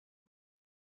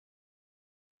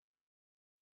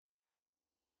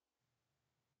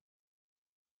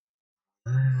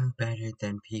better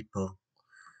than people.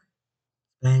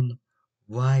 Then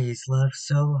why is love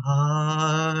so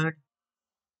hard?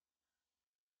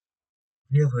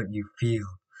 Feel what you feel.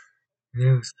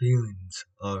 Those feelings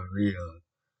are real.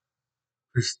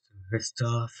 Pissed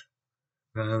off,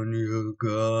 round your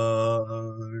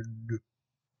guard.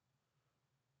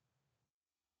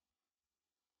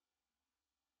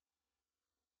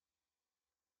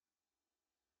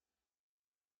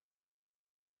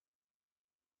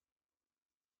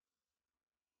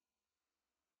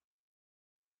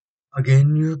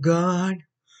 Again you're gone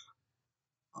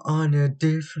on a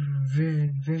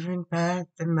different path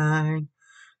than mine.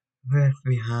 Left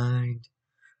behind.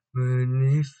 When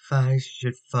if I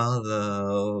should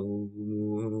follow,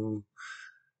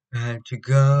 had to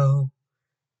go.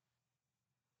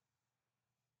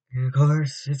 And of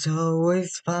course, it's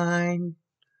always fine.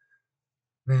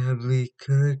 Probably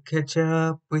could catch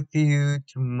up with you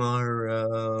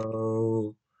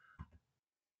tomorrow.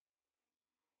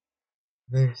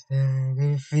 Wish that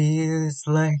it feels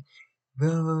like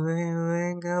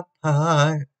going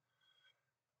apart.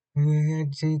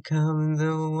 Had to come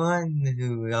the one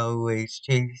who always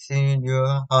chasing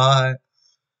your heart.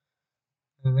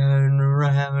 Run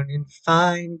around and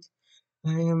find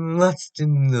I am lost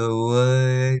in the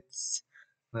woods.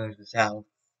 But the south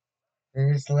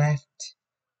is left,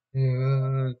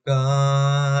 you're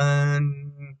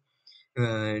gone.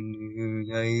 I knew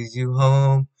I leads you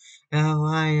home. Now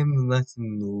I am lost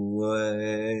in the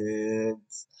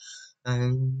woods. I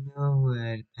know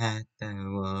what path I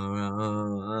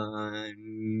will on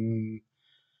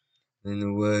in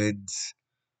the woods.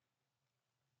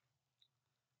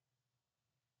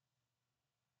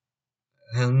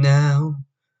 Well now,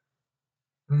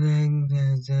 then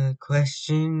there's a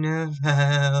question of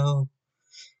how.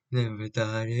 Never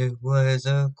thought it was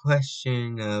a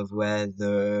question of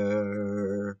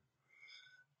whether.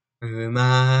 Who am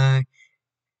I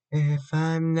if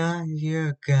I'm not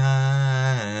your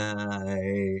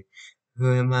guy?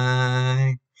 Who am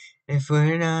I if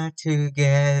we're not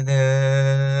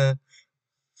together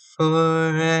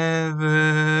forever?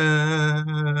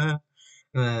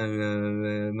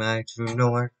 My true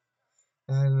north,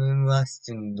 I'm lost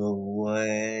in the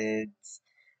woods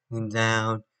and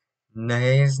down.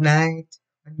 Night is night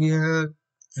when you're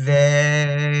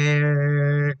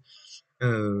there.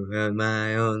 Oh,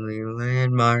 my only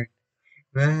landmark,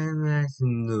 I'm lost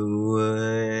in the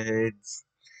woods.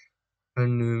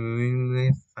 Wondering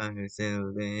if I'm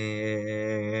still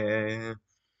there.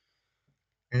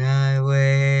 And I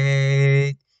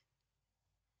wait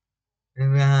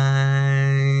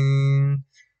around.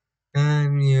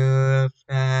 I'm your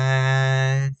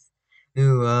path.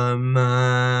 You are mine.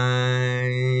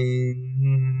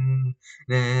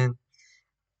 And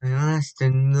I'm lost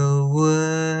in the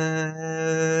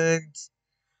woods.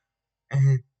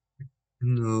 And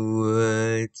in the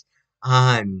woods.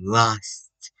 I'm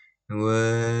lost. In the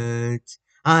woods.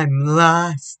 I'm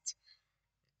lost.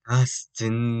 Lost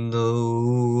in the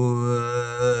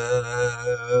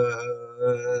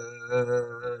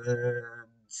woods.